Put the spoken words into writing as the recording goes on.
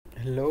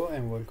Hello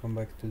and welcome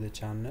back to the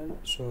channel.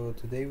 So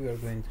today we are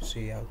going to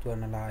see how to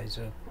analyze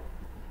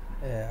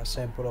a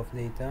sample of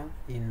data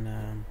in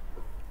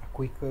a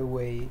quick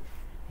way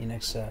in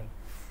Excel.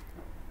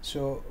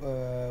 So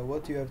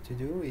what you have to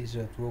do is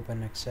to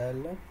open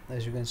Excel.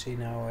 As you can see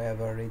now I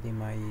have already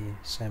my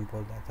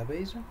sample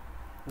database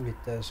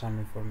with some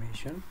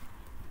information.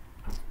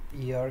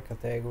 Year,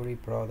 category,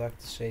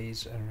 product,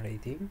 sales and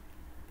rating,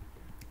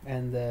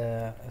 and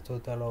a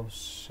total of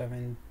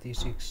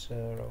 76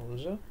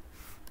 rows.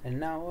 And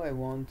now I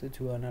want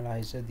to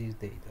analyze this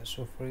data.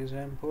 So for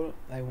example,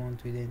 I want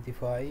to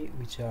identify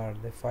which are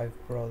the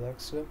 5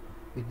 products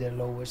with the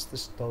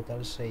lowest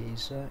total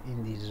sales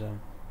in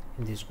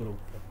this group.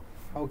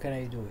 How can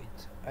I do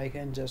it? I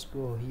can just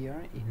go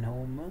here in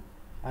Home,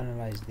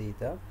 Analyze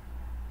Data,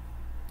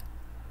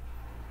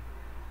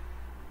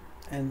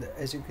 and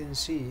as you can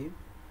see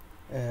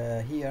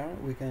here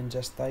we can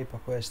just type a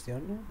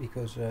question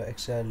because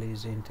Excel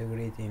is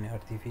integrating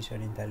artificial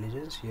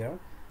intelligence here.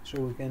 So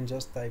we can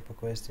just type a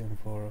question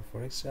for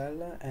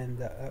Excel,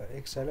 and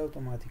Excel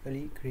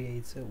automatically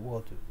creates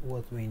what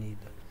we need.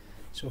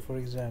 So for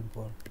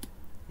example,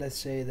 let's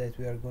say that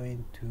we are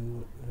going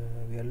to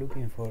we are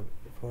looking for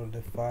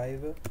the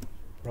 5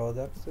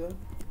 products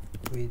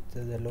with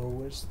the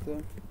lowest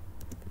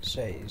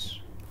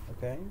sales.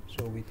 Okay,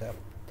 so we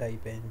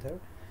type enter,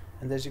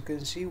 and as you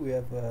can see we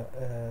have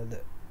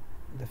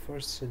the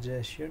first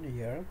suggestion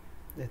here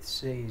that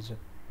says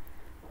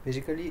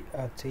basically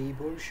a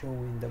table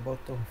showing the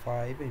bottom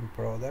 5 in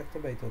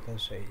product by total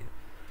sale.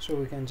 So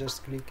we can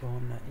just click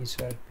on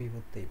insert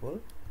pivot table,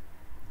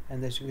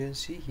 and as you can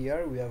see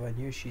here we have a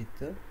new sheet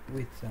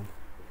with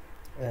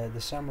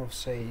the sum of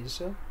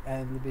sales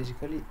and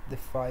basically the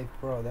 5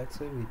 products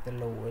with the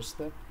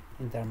lowest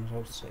in terms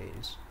of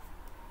sales.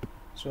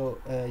 So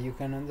you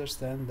can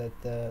understand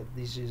that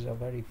this is a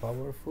very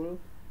powerful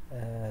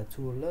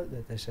tool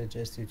that I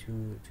suggest you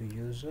to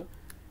use.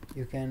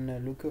 You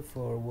can look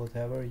for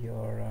whatever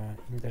you're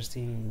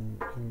interested in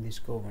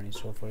discovering.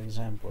 So for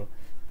example,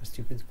 a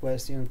stupid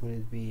question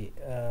could be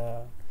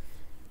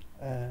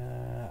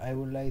I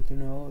would like to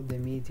know the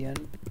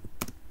median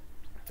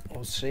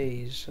of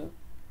sales.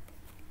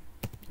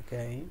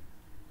 Okay,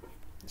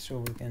 so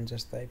we can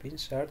just type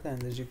insert,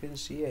 and as you can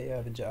see I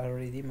have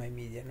already my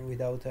median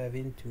without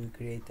having to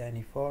create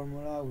any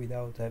formula,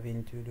 without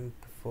having to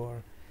look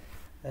for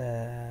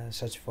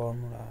such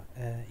formula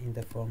in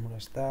the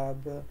formulas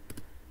tab.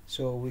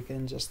 So we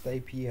can just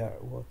type here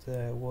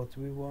what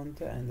we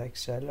want, and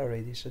Excel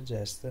already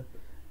suggests the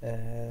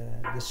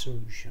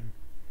solution.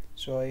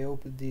 So I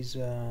hope this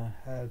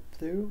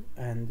helped you,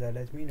 and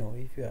let me know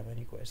if you have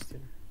any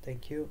question.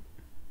 Thank you.